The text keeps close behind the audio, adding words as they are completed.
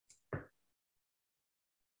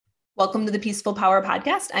Welcome to the Peaceful Power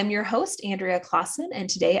Podcast. I'm your host, Andrea Clausen, and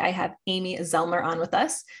today I have Amy Zellmer on with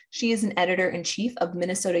us. She is an editor-in-chief of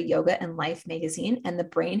Minnesota Yoga and Life magazine and the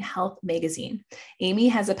Brain Health magazine. Amy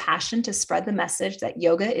has a passion to spread the message that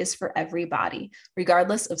yoga is for everybody,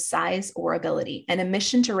 regardless of size or ability, and a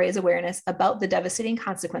mission to raise awareness about the devastating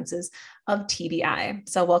consequences of TBI.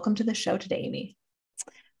 So welcome to the show today, Amy.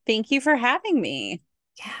 Thank you for having me.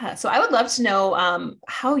 Yeah. So I would love to know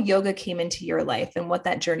how yoga came into your life and what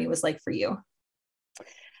that journey was like for you.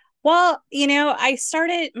 Well, I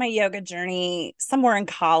started my yoga journey somewhere in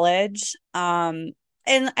college. And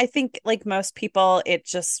I think like most people, it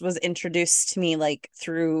just was introduced to me like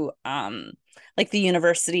through like the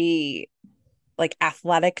university like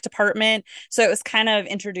athletic department. So it was kind of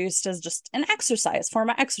introduced as just an exercise, form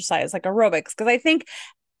of exercise, like aerobics. Because I think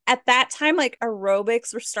at that time, like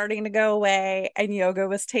aerobics were starting to go away and yoga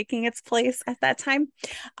was taking its place at that time.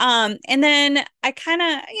 And then I kind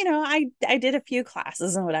of, I did a few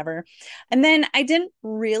classes and whatever. And then I didn't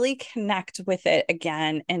really connect with it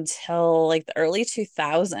again until like the early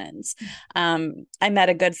 2000s. I met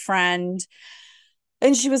a good friend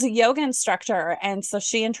and she was a yoga instructor. And so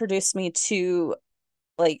she introduced me to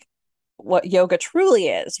like what yoga truly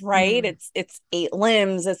is, right? Mm. It's eight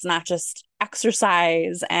limbs, it's not just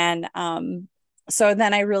exercise. And so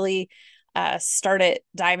then I really started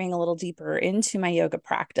diving a little deeper into my yoga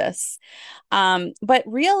practice. But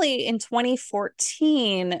really in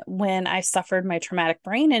 2014, when I suffered my traumatic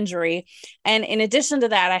brain injury, and in addition to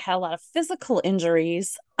that, I had a lot of physical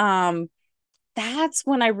injuries. That's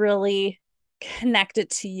when I really connected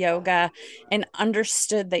to yoga and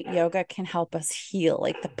understood that yoga can help us heal,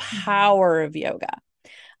 like the power of yoga.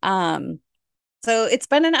 Um, so it's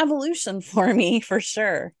been an evolution for me for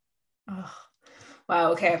sure. Oh,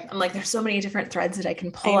 wow. Okay. I'm like, there's so many different threads that I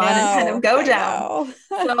can pull I on and kind of know, go I down.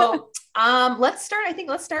 know. So let's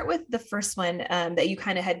start with the first one that you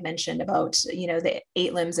kind of had mentioned about, the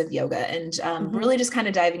eight limbs of yoga and Mhm. really just kind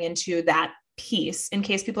of diving into that piece in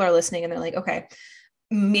case people are listening and they're like, okay,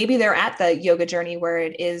 maybe they're at the yoga journey where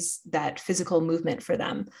it is that physical movement for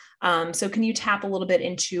them. So can you tap a little bit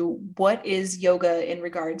into what is yoga in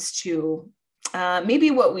regards to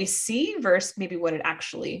maybe what we see versus maybe what it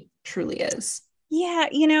actually truly is? Yeah,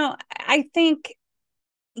 I think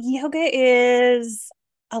yoga is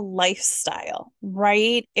a lifestyle,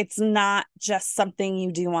 right? It's not just something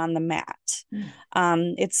you do on the mat.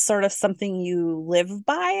 Mm. It's sort of something you live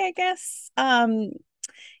by, I guess.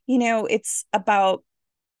 It's about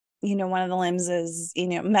one of the limbs is,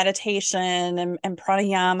 meditation and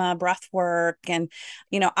pranayama, breath work, and,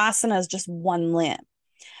 asana is just one limb.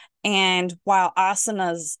 And while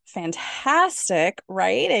asana is fantastic,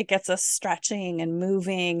 right? It gets us stretching and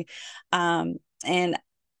moving. And,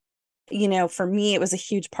 for me, it was a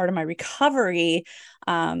huge part of my recovery,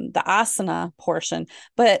 the asana portion.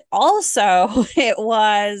 But also, it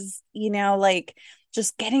was, like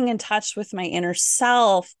just getting in touch with my inner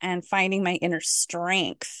self and finding my inner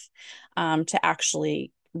strength to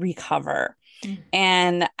actually recover. Mm.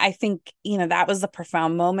 And I think, that was the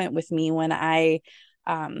profound moment with me when I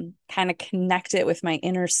kind of connected with my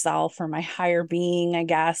inner self or my higher being, I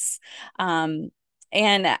guess. And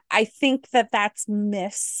I think that that's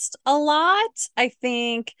missed a lot. I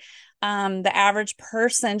think the average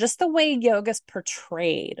person, just the way yoga's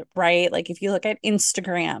portrayed, right? Like if you look at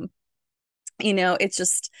Instagram, it's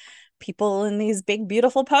just people in these big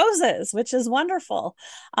beautiful poses, which is wonderful,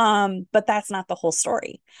 but that's not the whole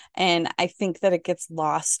story. And I think that it gets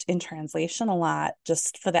lost in translation a lot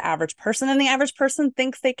just for the average person, and the average person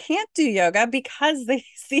thinks they can't do yoga because they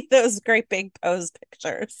see those great big pose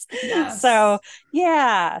pictures. Yes. So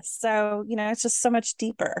yeah, so it's just so much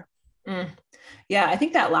deeper. Mm. Yeah, I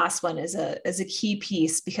think that last one is a key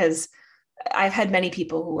piece because I've had many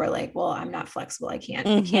people who are like, well, I'm not flexible. I can't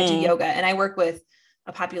do Mm-hmm. yoga. And I work with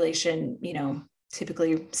a population,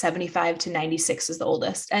 typically 75 to 96 is the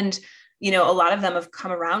oldest. And, a lot of them have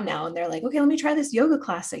come around now and they're like, okay, let me try this yoga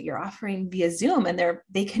class that you're offering via Zoom. And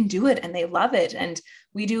they can do it and they love it. And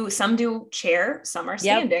some do chair, some are Yep.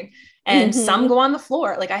 standing, and some Mm-hmm. go on the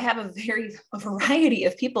floor. Like I have a variety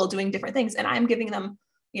of people doing different things and I'm giving them,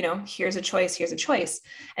 here's a choice, here's a choice.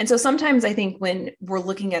 And so sometimes I think when we're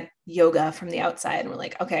looking at yoga from the outside and we're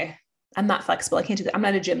like, okay, I'm not flexible. I can't do that. I'm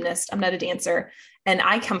not a gymnast. I'm not a dancer. And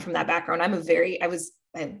I come from that background. I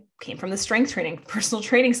came from the strength training, personal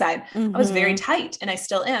training side. I was very Mm-hmm. tight and I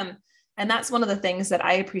still am. And that's one of the things that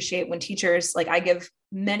I appreciate when teachers, like I give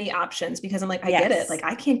many options because I'm like, I get it. Yes. Like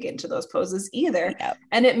I can't get into those poses either. Yep.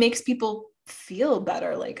 And it makes people feel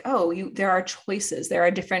better, like, oh, there are choices, there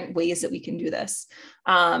are different ways that we can do this.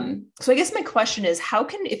 So I guess my question is, how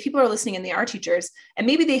can, if people are listening and they are teachers and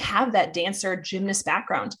maybe they have that dancer gymnast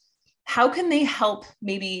background, how can they help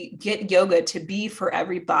maybe get yoga to be for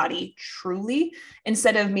everybody truly,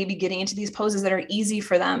 instead of maybe getting into these poses that are easy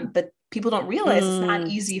for them but people don't realize it's not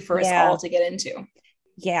easy for us Yeah. all to get into?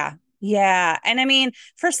 Yeah. Yeah. And I mean,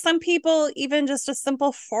 for some people, even just a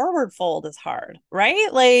simple forward fold is hard, right?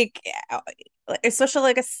 Like, especially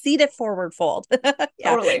like a seated forward fold.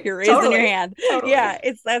 Yeah. Totally, You're raising your totally, hand. totally. Yeah.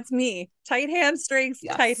 That's me. Tight hamstrings,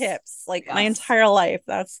 tight Yes, hips, like my yes. entire life.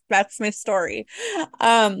 That's my story.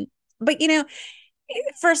 Um, but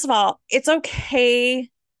first of all, it's okay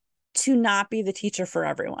to not be the teacher for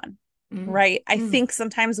everyone, Mm, right? I mm, think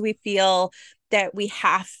sometimes we feel that we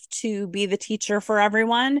have to be the teacher for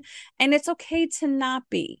everyone, and it's okay to not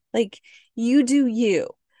be. Like, you do you.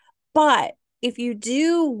 But if you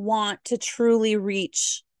do want to truly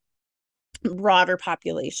reach broader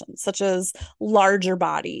populations, such as larger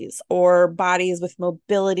bodies or bodies with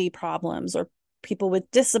mobility problems or people with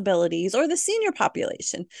disabilities or the senior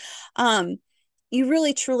population, um, you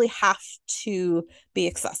really truly have to be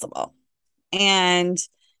accessible. And,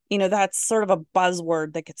 that's sort of a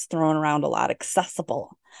buzzword that gets thrown around a lot,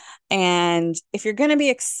 accessible. And if you're going to be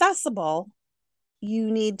accessible,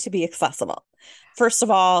 you need to be accessible. First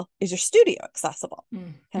of all, is your studio accessible?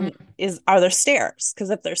 mm, And mm. are there stairs? Because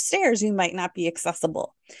if there's stairs, you might not be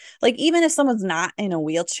accessible. Like, even if someone's not in a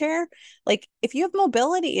wheelchair, like if you have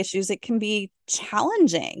mobility issues, it can be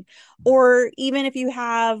challenging. Or even if you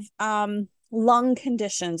have lung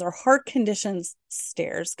conditions or heart conditions,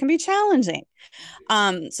 stairs can be challenging.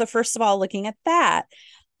 So first of all, looking at that,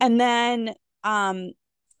 and then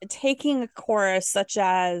taking a course such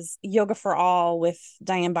as Yoga for All with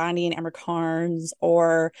Diane Bondi and Emma Carnes,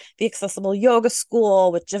 or the Accessible Yoga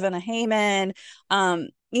School with Jivana Heyman,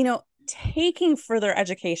 taking further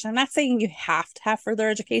education. I'm not saying you have to have further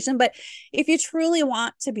education, but if you truly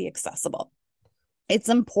want to be accessible, it's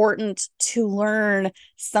important to learn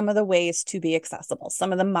some of the ways to be accessible,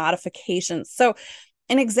 some of the modifications. So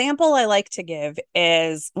an example I like to give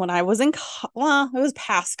is when I was well, it was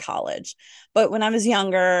past college, but when I was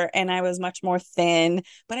younger and I was much more thin,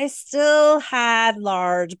 but I still had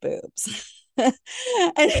large boobs.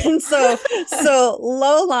 and so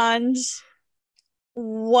low lunge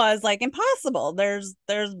was like impossible. There's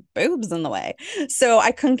boobs in the way. So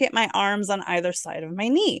I couldn't get my arms on either side of my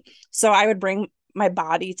knee. So I would bring my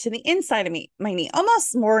body to the inside of my knee,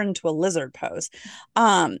 almost more into a lizard pose.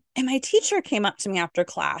 And my teacher came up to me after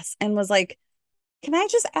class and was like, "Can I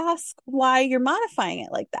just ask why you're modifying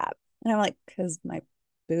it like that?" And I'm like, "Because my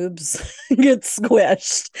boobs get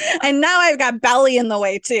squished. And now I've got belly in the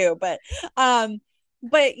way too." But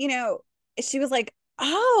she was like,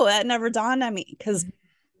 "Oh, that never dawned on me," because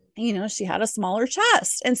she had a smaller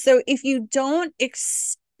chest. And so if you don't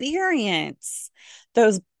experience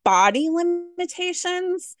those body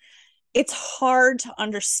limitations, it's hard to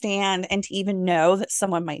understand and to even know that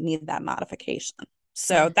someone might need that modification.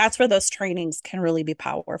 So Mm. that's where those trainings can really be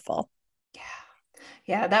powerful. Yeah.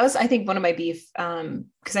 Yeah, that was, I think, one of my beef,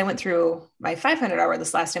 because I went through my 500 hour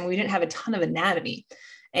this last time. We didn't have a ton of anatomy.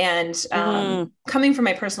 And coming from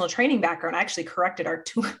my personal training background, I actually corrected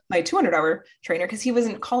my 200 hour trainer because he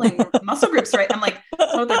wasn't calling the muscle groups right. I'm like,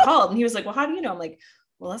 that's not what they're called. And he was like, well, how do you know? I'm like,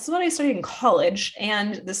 well, that's what I studied in college.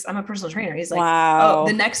 And I'm a personal trainer. He's like, oh,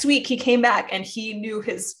 the Wow. next week he came back and he knew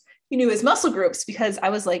his muscle groups, because I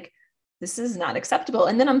was like, this is not acceptable.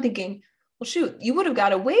 And then I'm thinking, well, shoot, you would have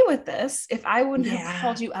got away with this if I wouldn't have Yeah.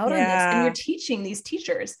 called you out on this. And you're Yeah. teaching these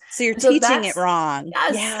teachers. So you're And so teaching it that's, wrong.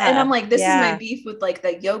 yes. And I'm Yeah. like, this is my Yeah. beef with like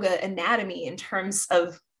the yoga anatomy, in terms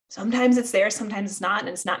of sometimes it's there, sometimes it's not, and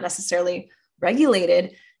it's not necessarily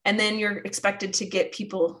regulated. And then you're expected to get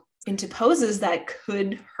people into poses that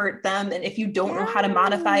could hurt them. And if you don't know how to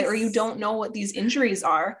modify, or you Yes. don't know what these injuries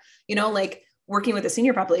are, like working with the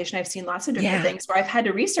senior population, I've seen lots of different Yeah. things where I've had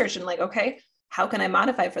to research and like, okay, how can I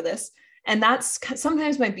modify for this? And that's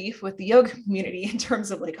sometimes my beef with the yoga community, in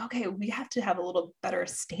terms of like, okay, we have to have a little better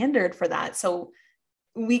standard for that, so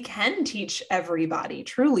we can teach everybody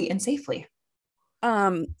truly and safely.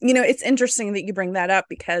 It's interesting that you bring that up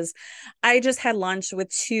because I just had lunch with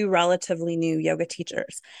two relatively new yoga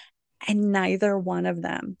teachers, and neither one of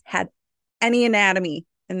them had any anatomy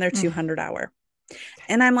in their Mm. 200 hour.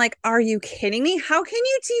 And I'm like, are you kidding me? How can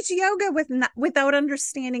you teach yoga without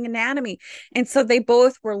understanding anatomy? And so they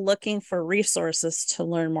both were looking for resources to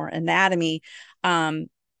learn more anatomy. And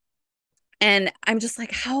I'm just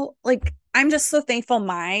like, I'm just so thankful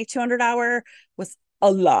my 200 hour was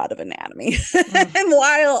a lot of anatomy. Mm. And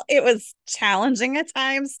while it was challenging at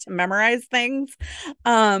times to memorize things,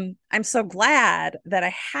 I'm so glad that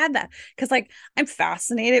I had that, because like I'm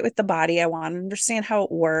fascinated with the body. I want to understand how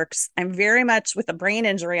it works. I'm very much with a brain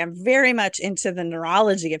injury, I'm very much into the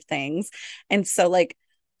neurology of things. And so like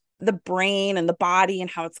the brain and the body and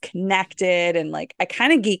how it's connected, and like I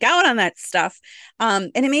kind of geek out on that stuff,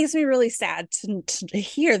 and it makes me really sad to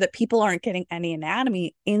hear that people aren't getting any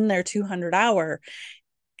anatomy in their 200-hour,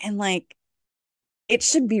 and like it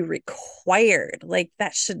should be required, like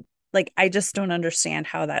that should, like I just don't understand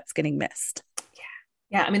how that's getting missed.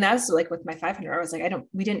 Yeah, I mean that's like with my 500. I was like,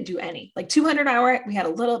 we didn't do any. Like 200-hour, we had a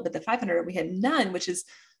little, but the 500 we had none, which is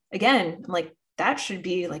again, I'm like that should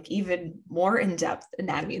be like even more in-depth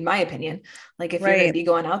anatomy in my opinion. Like if you're going to Right. be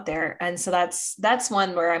going out there. And so that's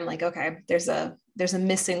one where I'm like, okay, there's a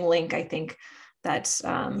missing link, I think that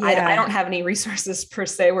I Yeah. don't have any resources per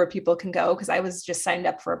se where people can go because I was just signed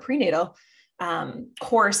up for a prenatal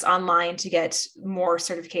course online to get more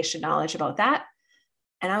certification knowledge about that.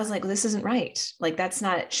 And I was like, well, this isn't right. Like, that's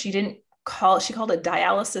not, she called it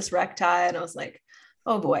dialysis recti. And I was like,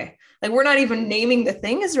 oh boy, like we're not even naming the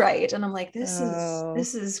thing is right. And I'm like, Oh,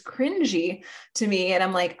 this is cringy to me. And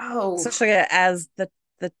I'm like, oh, especially as the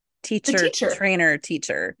the teacher teacher. trainer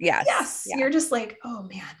teacher. Yes. Yes. Yeah. You're just like, oh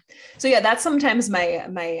man. So yeah, that's sometimes my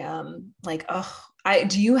like, oh,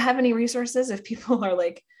 do you have any resources if people are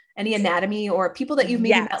like any anatomy or people that you've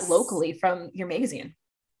maybe met Yes. locally from your magazine?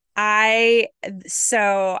 I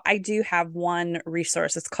so I do have one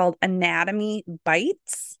resource. It's called Anatomy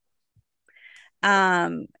Bites.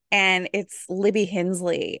 And it's Libby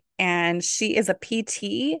Hensley, and she is a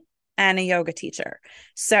PT and a yoga teacher.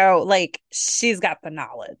 So like she's got the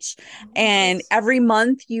knowledge. Oh, And nice. every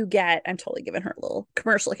month you get, I'm totally giving her a little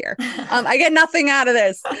commercial here. I get nothing out of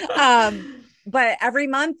this. But every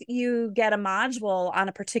month you get a module on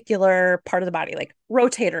a particular part of the body, like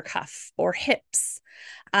rotator cuff or hips.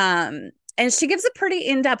 And she gives a pretty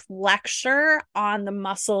in-depth lecture on the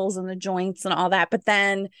muscles and the joints and all that. But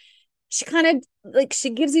then she kind of like she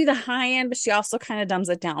gives you the high end, but she also kind of dumbs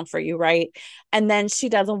it down for you, right? And then she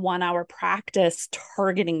does a 1 hour practice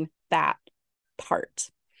targeting that part.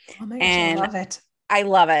 Oh my gosh, I And love it. I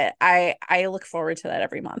love it. I look forward to that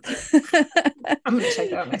every month. I'm gonna check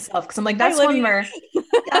that out myself because I'm like, Hi, that's one Libby. where,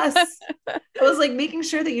 yes, I was like making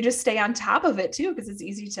sure that you just stay on top of it too, because it's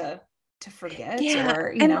easy to forget Yeah.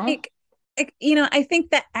 or, And like, I think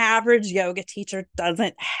the average yoga teacher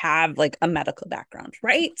doesn't have like a medical background,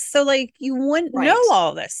 right? So like you wouldn't know right.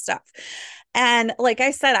 all this stuff. And like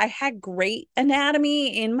I said, I had great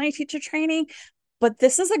anatomy in my teacher training, but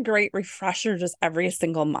this is a great refresher just every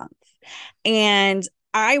single month. And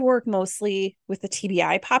I work mostly with the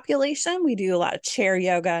TBI population. We do a lot of chair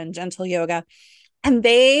yoga and gentle yoga, and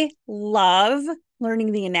they love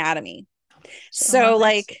learning the anatomy. I So love it.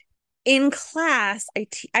 like in class,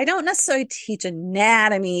 I don't necessarily teach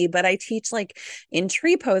anatomy, but I teach like in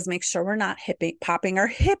tree pose, make sure we're not popping our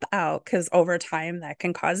hip out, because over time that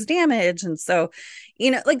can cause damage. And so,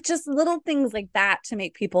 like just little things like that to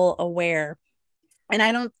make people aware. And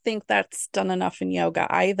I don't think that's done enough in yoga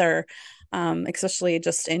either, especially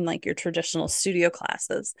just in like your traditional studio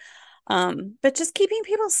classes. But just keeping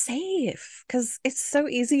people safe, because it's so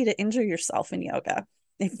easy to injure yourself in yoga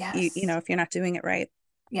if Yes. if you're not doing it right.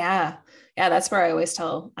 Yeah. Yeah. That's where I always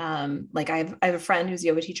tell, like I have a friend who's a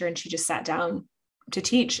yoga teacher and she just sat down to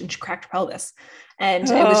teach and she cracked her pelvis and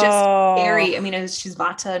it was just Oh, airy. I mean, she's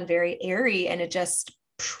vata and very airy and it just,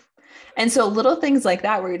 and so little things like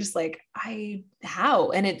that where you're just like,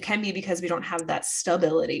 how? And it can be because we don't have that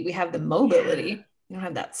stability. We have the yeah. mobility. We don't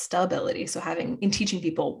have that stability. So in teaching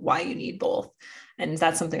people why you need both. And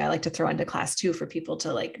that's something I like to throw into class too, for people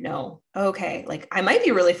to like know, okay, like I might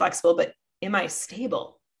be really flexible, but am I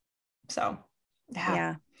stable? So yeah.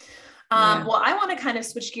 Yeah. Yeah. Well, I want to kind of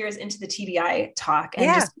switch gears into the TBI talk and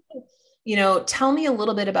Yeah. just, tell me a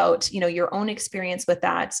little bit about, your own experience with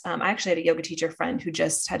that. I actually had a yoga teacher friend who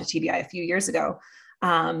just had a TBI a few years ago,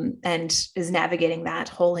 and is navigating that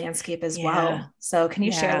whole landscape as Yeah. well. So can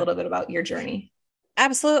you share a Yeah. little bit about your journey?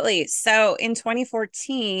 Absolutely. So in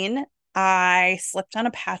 2014, I slipped on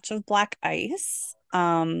a patch of black ice.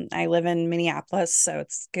 I live in Minneapolis, so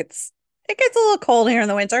it gets a little cold here in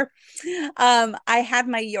the winter. I had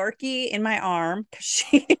my Yorkie in my arm because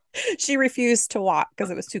she refused to walk because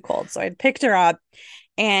it was too cold. So I picked her up,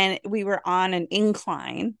 and we were on an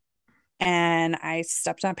incline, and I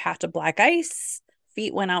stepped on a patch of black ice.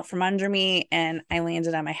 Feet went out from under me, and I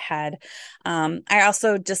landed on my head. I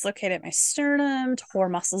also dislocated my sternum, tore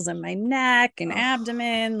muscles in my neck and Oh,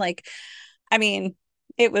 abdomen. Like, I mean,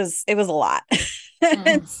 it was a lot.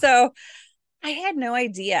 And mm, so I had no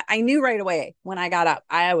idea. I knew right away when I got up,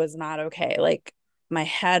 I was not okay. Like my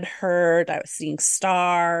head hurt, I was seeing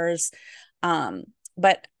stars. Um,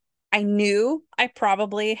 but I knew I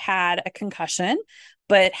probably had a concussion,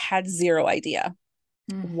 but had zero idea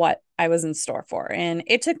Mm. what I was in store for. And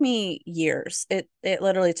it took me years. It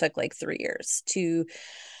literally took like 3 years to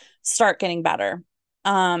start getting better.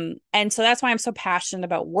 And so that's why I'm so passionate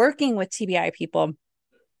about working with TBI people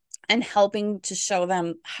and helping to show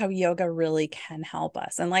them how yoga really can help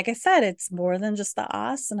us. And like I said, it's more than just the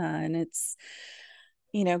asana, and it's,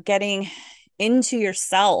 getting into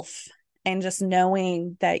yourself and just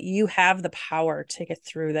knowing that you have the power to get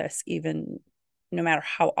through this, even no matter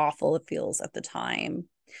how awful it feels at the time.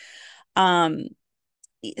 Um,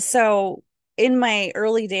 so in my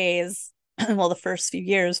early days, well, the first few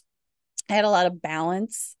years, I had a lot of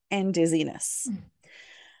balance and dizziness. Mm.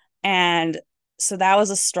 And so that was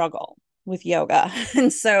a struggle with yoga.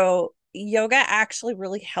 And so yoga actually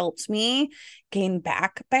really helped me gain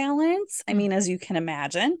back balance. I Mm. mean, as you can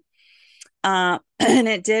imagine. And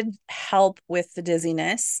it did help with the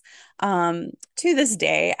dizziness. To this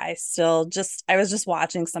day, I was just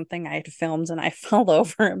watching something I had filmed and I fell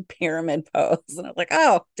over in pyramid pose. And I was like,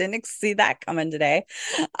 oh, didn't see that coming today.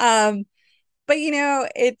 Um, but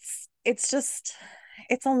it's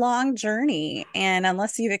a long journey. And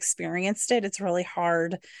unless you've experienced it, it's really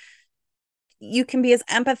hard. You can be as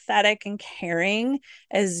empathetic and caring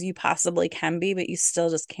as you possibly can be, but you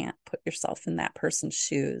still just can't put yourself in that person's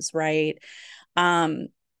shoes, right? Um,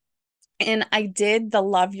 and I did the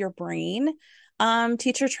Love Your Brain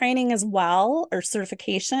teacher training as well, or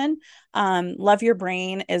certification. Love Your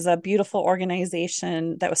Brain is a beautiful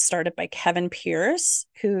organization that was started by Kevin Pierce,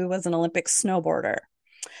 who was an Olympic snowboarder.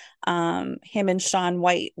 Him and Shaun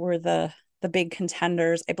White were the big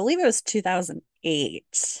contenders. I believe it was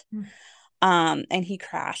 2008. Mm. And he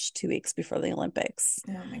crashed 2 weeks before the Olympics.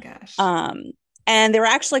 Oh my gosh. And they were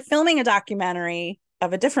actually filming a documentary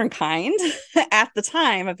of a different kind at the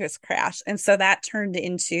time of his crash. And so that turned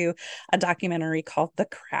into a documentary called The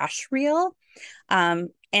Crash Reel. And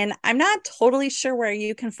I'm not totally sure where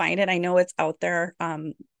you can find it. I know it's out there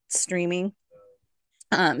streaming.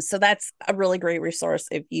 So that's a really great resource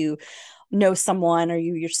if you know someone or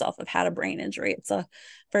you yourself have had a brain injury. It's a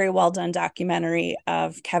very well done documentary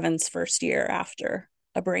of Kevin's first year after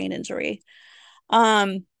a brain injury.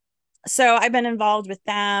 So I've been involved with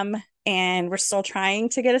them, and we're still trying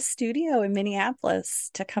to get a studio in Minneapolis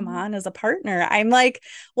to come on as a partner. I'm like,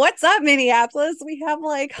 what's up, Minneapolis? We have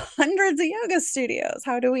like hundreds of yoga studios.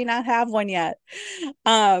 How do we not have one yet?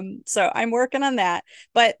 So I'm working on that.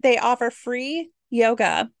 But they offer free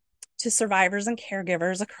yoga to survivors and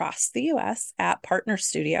caregivers across the US at partner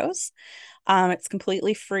studios. It's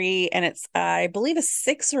completely free, and it's, I believe,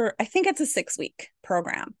 I think it's a 6 week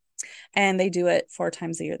program. And they do it 4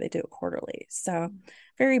 times a year. They do it quarterly. So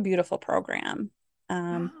very beautiful program.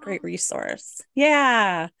 Wow. Great resource.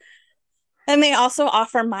 Yeah. And they also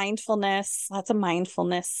offer mindfulness, lots of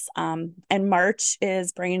mindfulness. And March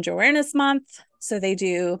is Brain Injury Awareness Month. So they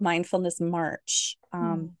do Mindfulness March.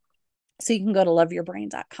 So you can go to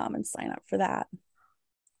loveyourbrain.com and sign up for that.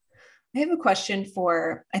 I have a question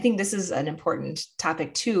I think this is an important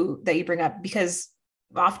topic too that you bring up, because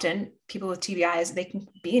often people with TBIs, they can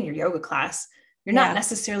be in your yoga class. You're not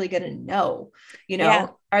necessarily going to know,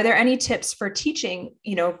 are there any tips for teaching,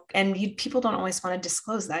 and people don't always want to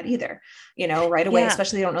disclose that either, right away,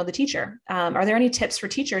 especially they don't know the teacher. Are there any tips for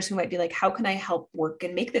teachers who might be like, how can I help work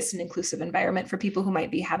and make this an inclusive environment for people who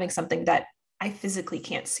might be having something that I physically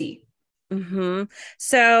can't see? Mm-hmm.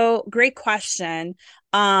 So great question.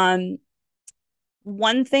 One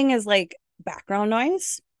thing is like background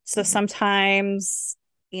noise. So sometimes,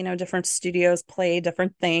 different studios play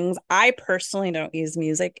different things. I personally don't use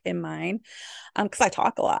music in mine because I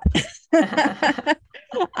talk a lot.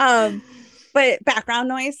 But background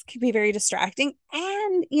noise can be very distracting.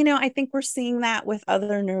 And, I think we're seeing that with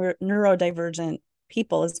other neurodivergent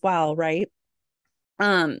people as well, right?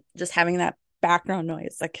 Just having that background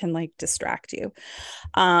noise that can like distract you.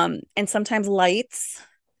 And sometimes lights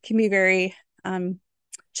can be very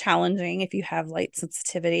challenging if you have light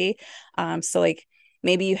sensitivity. So like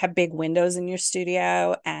maybe you have big windows in your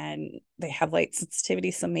studio and they have light sensitivity.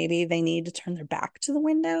 So maybe they need to turn their back to the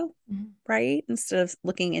window, right? Instead of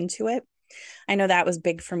looking into it. I know that was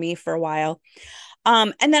big for me for a while.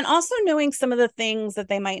 And then also knowing some of the things that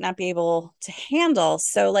they might not be able to handle.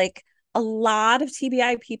 So like a lot of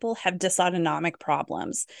TBI people have dysautonomic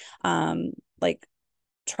problems, like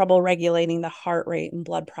trouble regulating the heart rate and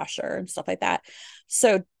blood pressure and stuff like that.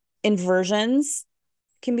 So inversions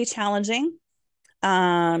can be challenging.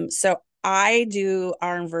 So I do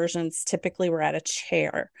our inversions. Typically we're at a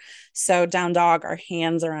chair. So down dog, our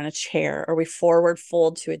hands are on a chair, or we forward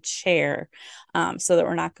fold to a chair, so that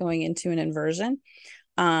we're not going into an inversion.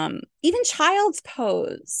 Even child's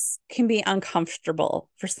pose can be uncomfortable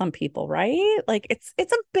for some people, right? Like it's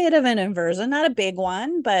a bit of an inversion, not a big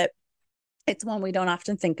one, but it's one we don't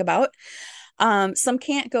often think about. Some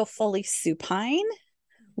can't go fully supine,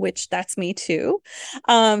 which that's me too.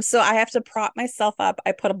 So I have to prop myself up.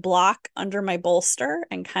 I put a block under my bolster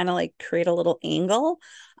and kind of like create a little angle,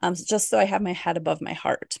 just so I have my head above my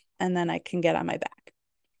heart, and then I can get on my back.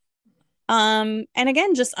 And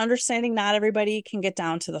again, just understanding not everybody can get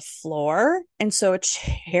down to the floor. And so a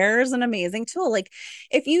chair is an amazing tool. Like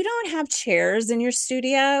if you don't have chairs in your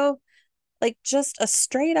studio, like just a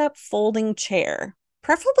straight up folding chair,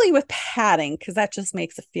 preferably with padding, because that just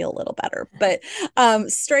makes it feel a little better. But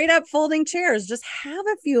straight up folding chairs, just have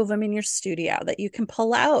a few of them in your studio that you can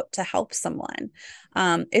pull out to help someone.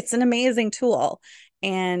 It's an amazing tool.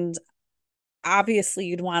 And obviously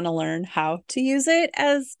you'd want to learn how to use it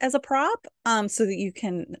as a prop, so that you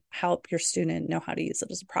can help your student know how to use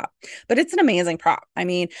it as a prop. But it's an amazing prop. I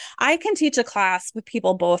mean, I can teach a class with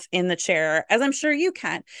people both in the chair, as I'm sure you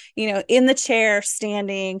can, in the chair,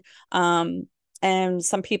 standing, and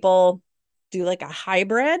some people do like a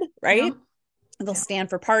hybrid, right? Yeah. They'll stand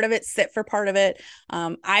for part of it, sit for part of it.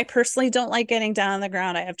 I personally don't like getting down on the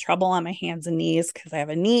ground. I have trouble on my hands and knees because I have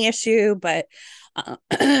a knee issue, but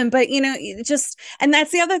and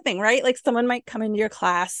that's the other thing, right? Like someone might come into your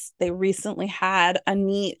class, they recently had a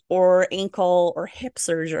knee or ankle or hip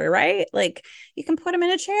surgery, right? Like you can put them in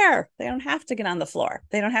a chair. They don't have to get on the floor.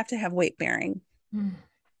 They don't have to have weight bearing.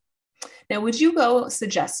 Now, would you go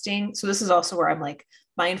suggesting, so this is also where I'm like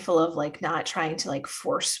mindful of like not trying to like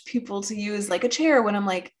force people to use like a chair when I'm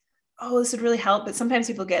like, oh, this would really help. But sometimes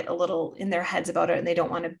people get a little in their heads about it and they don't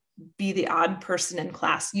want to be the odd person in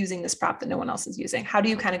class using this prop that no one else is using. How do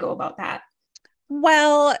you kind of go about that?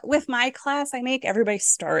 Well, with my class, I make everybody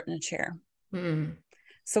start in a chair.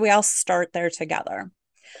 So we all start there together.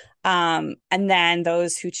 And then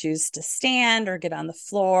those who choose to stand or get on the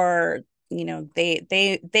floor,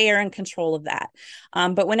 they are in control of that.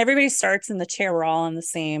 But when everybody starts in the chair, we're all on the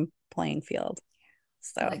same playing field.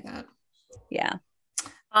 So I like that. Yeah.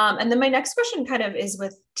 And then my next question kind of is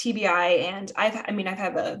with TBI, and I've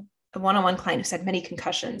had a one-on-one client who's had many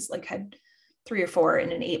concussions, like had 3 or 4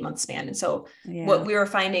 in an 8-month span. And so what we were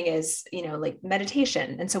finding is, like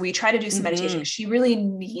meditation. And so we try to do some meditation because she really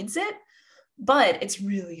needs it, but it's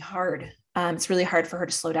really hard. It's really hard for her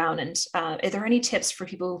to slow down. And are there any tips for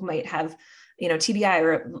people who might have, TBI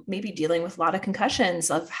or maybe dealing with a lot of concussions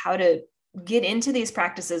of how to get into these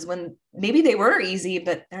practices when maybe they were easy,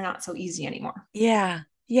 but they're not so easy anymore? Yeah.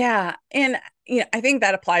 Yeah. And I think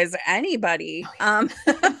that applies to anybody.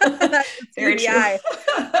 Very TBI.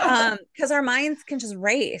 true. Because our minds can just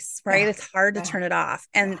race, right? It's hard to turn it off.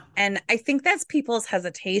 And I think that's people's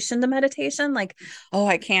hesitation to meditation. Like, oh,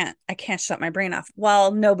 I can't shut my brain off.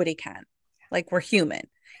 Well, nobody can. Like, we're human.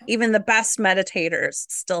 Even the best meditators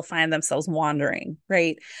still find themselves wandering,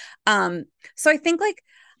 right? So I think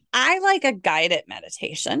I like a guided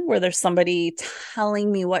meditation where there's somebody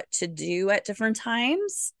telling me what to do at different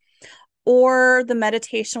times, or the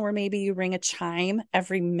meditation where maybe you ring a chime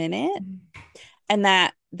every minute, and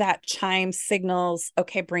that chime signals,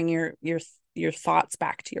 okay, bring your thoughts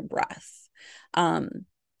back to your breath.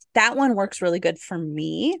 That one works really good for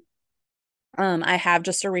me. I have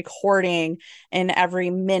just a recording, and every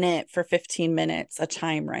minute for 15 minutes, a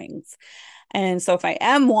chime rings. And so if I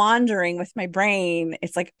am wandering with my brain,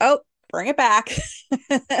 it's like, oh, bring it back.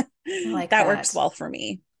 That works well for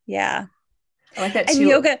me. Yeah. I like that too. And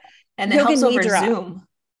yoga. And it helps over Nidra. Zoom.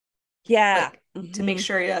 Yeah. To make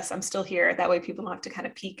sure, yes, I'm still here. That way people don't have to kind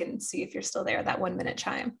of peek and see if you're still there, that 1 minute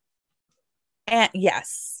chime. And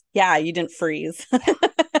yes. Yeah. You didn't freeze.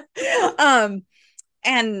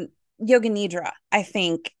 And Yoga Nidra, I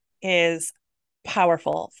think, is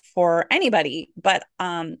powerful for anybody, but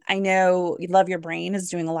I know Love Your Brain is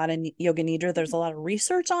doing a lot of Yoga Nidra. There's a lot of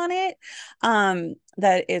research on it,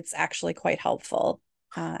 that it's actually quite helpful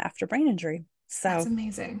after brain injury. So that's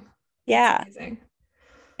amazing. Yeah. That's amazing.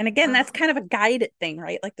 And again, that's kind of a guided thing,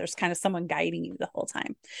 right? Like there's kind of someone guiding you the whole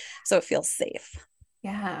time, so it feels safe.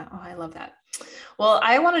 Yeah. Oh, I love that. Well,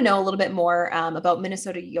 I want to know a little bit more about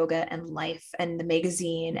Minnesota Yoga and Life and the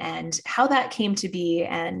magazine and how that came to be,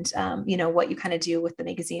 and what you kind of do with the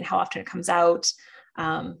magazine, how often it comes out.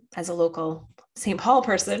 As a local St. Paul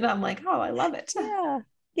person, I'm like, oh, I love it.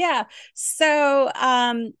 Yeah. So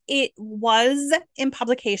it was in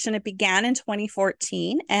publication. It began in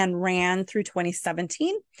 2014 and ran through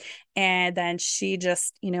 2017. And then she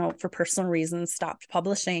just, for personal reasons, stopped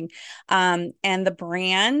publishing. And the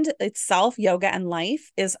brand itself, Yoga and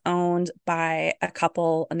Life, is owned by a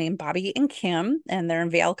couple named Bobby and Kim, and they're in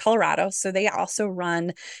Vail, Colorado. So they also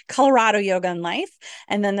run Colorado Yoga and Life.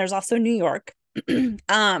 And then there's also New York.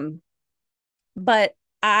 um, but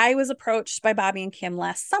I was approached by Bobby and Kim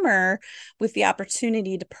last summer with the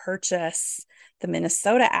opportunity to purchase the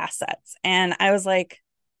Minnesota assets. And I was like,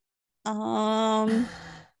 I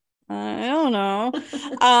don't know.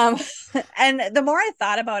 Um, and the more I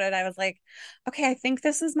thought about it, I was like, okay, I think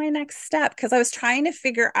this is my next step because I was trying to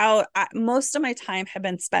figure out most of my time had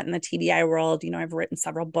been spent in the TBI world. I've written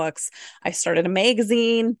several books. I started a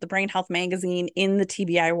magazine, the Brain Health Magazine, in the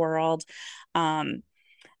TBI world. Um,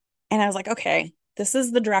 and I was like, okay, this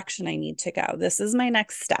is the direction I need to go. This is my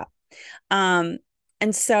next step. Um,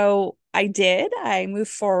 and so I did. I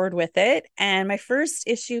moved forward with it. And my first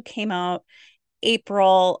issue came out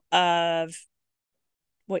April of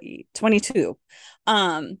 22.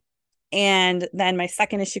 Um, and then my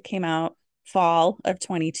second issue came out fall of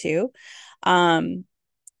 22. Um,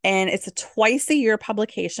 and it's a twice a year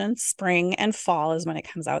publication. Spring and fall is when it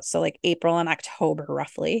comes out. So like April and October,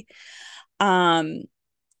 roughly. Um,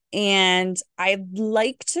 and I'd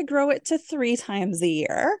like to grow it to 3 times a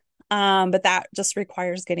year. But that just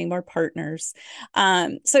requires getting more partners.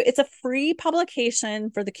 So it's a free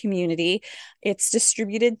publication for the community. It's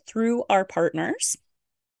distributed through our partners.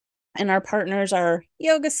 And our partners are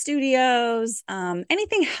yoga studios,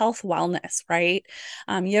 anything health wellness, right?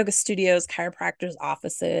 Yoga studios, chiropractors'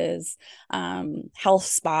 offices, health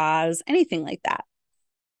spas, anything like that.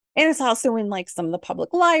 And it's also in like some of the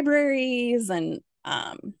public libraries and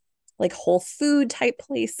like Whole Food type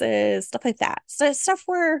places, stuff like that. So stuff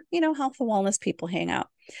where, health and wellness people hang out.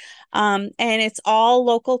 And it's all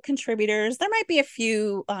local contributors. There might be a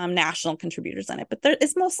few national contributors in it, but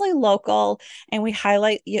it's mostly local. And we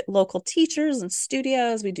highlight local teachers and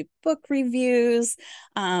studios. We do book reviews.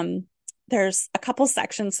 There's a couple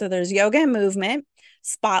sections. So there's yoga and movement,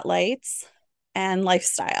 spotlights, and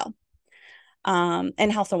lifestyle,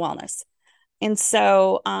 and health and wellness. And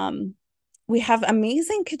so we have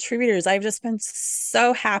amazing contributors. I've just been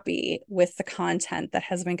so happy with the content that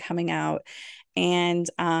has been coming out. And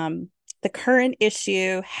the current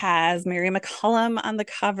issue has Mary McCullum on the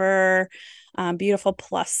cover, beautiful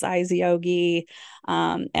plus size yogi.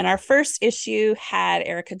 And our first issue had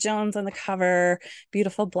Erica Jones on the cover,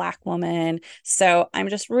 beautiful Black woman. So I'm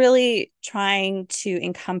just really trying to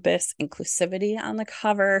encompass inclusivity on the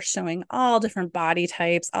cover, showing all different body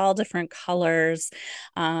types, all different colors,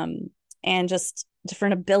 and just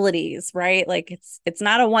different abilities, right? Like it's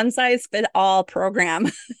not a one size fit all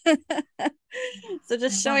program. So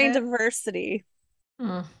just showing diversity.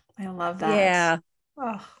 I love that. Yeah.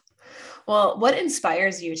 Oh. Well, what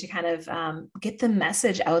inspires you to kind of get the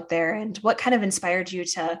message out there, and what kind of inspired you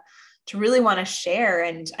to really want to share?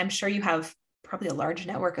 And I'm sure you have probably a large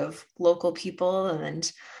network of local people,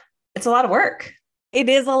 and it's a lot of work. It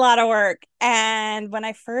is a lot of work. And when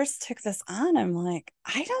I first took this on, I'm like,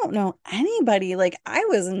 I don't know anybody. Like, I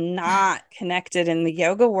was not connected in the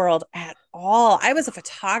yoga world at all. I was a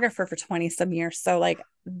photographer for 20 some years. So, like,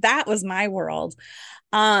 that was my world.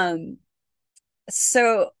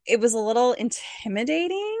 So it was a little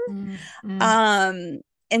intimidating. Mm-hmm. Um,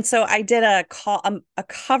 and so I did a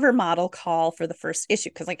cover model call for the first issue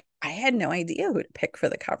because like I had no idea who to pick for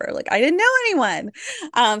the cover. Like I didn't know anyone.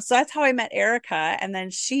 So that's how I met Erica. And then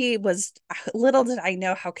she was, little did I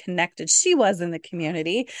know how connected she was in the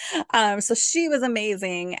community. So she was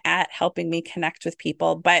amazing at helping me connect with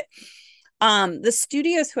people. But the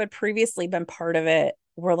studios who had previously been part of it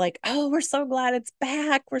were like, oh, we're so glad it's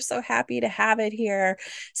back. We're so happy to have it here.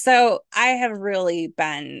 So I have really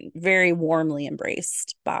been very warmly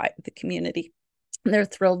embraced by the community. They're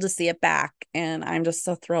thrilled to see it back. And I'm just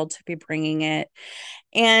so thrilled to be bringing it.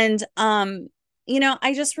 And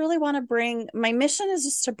I just really want to my mission is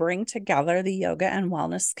just to bring together the yoga and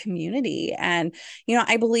wellness community. And,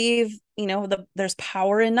 I believe, there's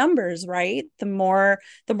power in numbers, right? The more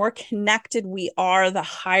connected we are, the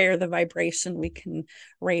higher the vibration we can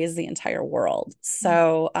raise the entire world.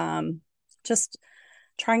 So, just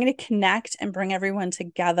trying to connect and bring everyone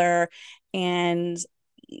together. And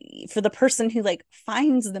for the person who like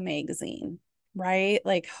finds the magazine, right?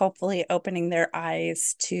 Like hopefully opening their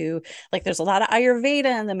eyes to like there's a lot of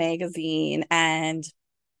Ayurveda in the magazine and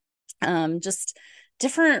just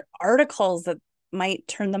different articles that might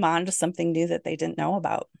turn them on to something new that they didn't know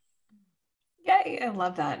about. Yeah, Yay. I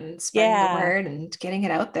love that. And spreading the Yeah. word and getting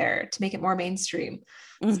it out there to make it more mainstream.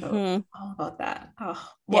 So Hmm. all about that.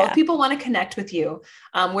 Oh, well, if Yeah. people want to connect with you,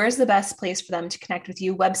 where's the best place for them to connect with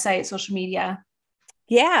you? Website, social media?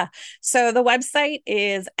 Yeah. So the website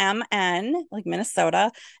is MN, like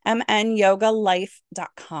Minnesota,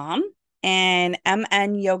 mnyogalife.com and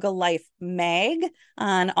MN Yoga Life Mag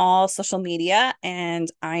on all social media. And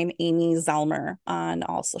I'm Amy Zellmer on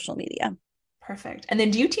all social media. Perfect. And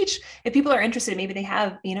then do you teach, if people are interested, maybe they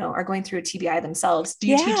have, are going through a TBI themselves, do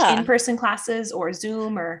you teach Yeah. in-person classes or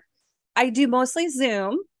Zoom or? I do mostly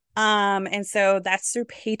Zoom. And so that's through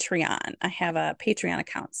Patreon. I have a Patreon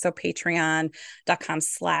account. So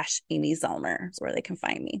patreon.com/Amy Zellmer is where they can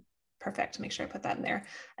find me. Perfect. Make sure I put that in there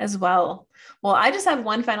as well. Well, I just have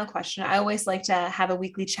one final question. I always like to have a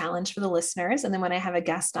weekly challenge for the listeners. And then when I have a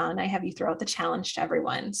guest on, I have you throw out the challenge to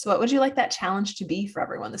everyone. So what would you like that challenge to be for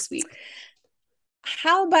everyone this week?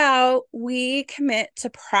 How about we commit to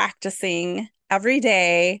practicing every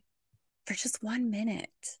day for just 1 minute?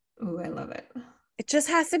 Ooh, I love it. It just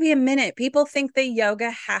has to be a minute. People think that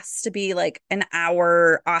yoga has to be like an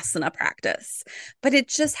hour asana practice, but it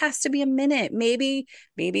just has to be a minute. Maybe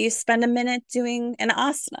you spend a minute doing an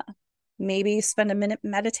asana. Maybe you spend a minute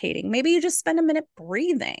meditating. Maybe you just spend a minute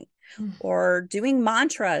breathing Mm. or doing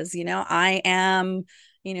mantras, I am,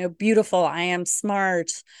 beautiful, I am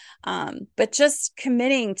smart. But just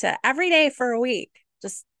committing to every day for a week,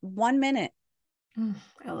 just 1 minute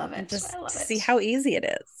I love and it. just I love see it. how easy it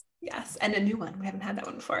is. Yes. And a new one. We haven't had that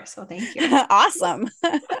one before. So thank you. Awesome.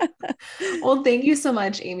 Well, thank you so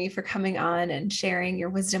much, Amy, for coming on and sharing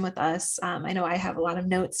your wisdom with us. I know I have a lot of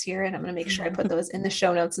notes here, and I'm going to make sure I put those in the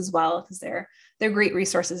show notes as well because they're great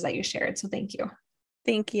resources that you shared. So thank you.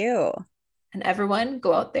 Thank you. And everyone,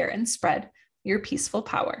 go out there and spread your peaceful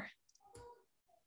power.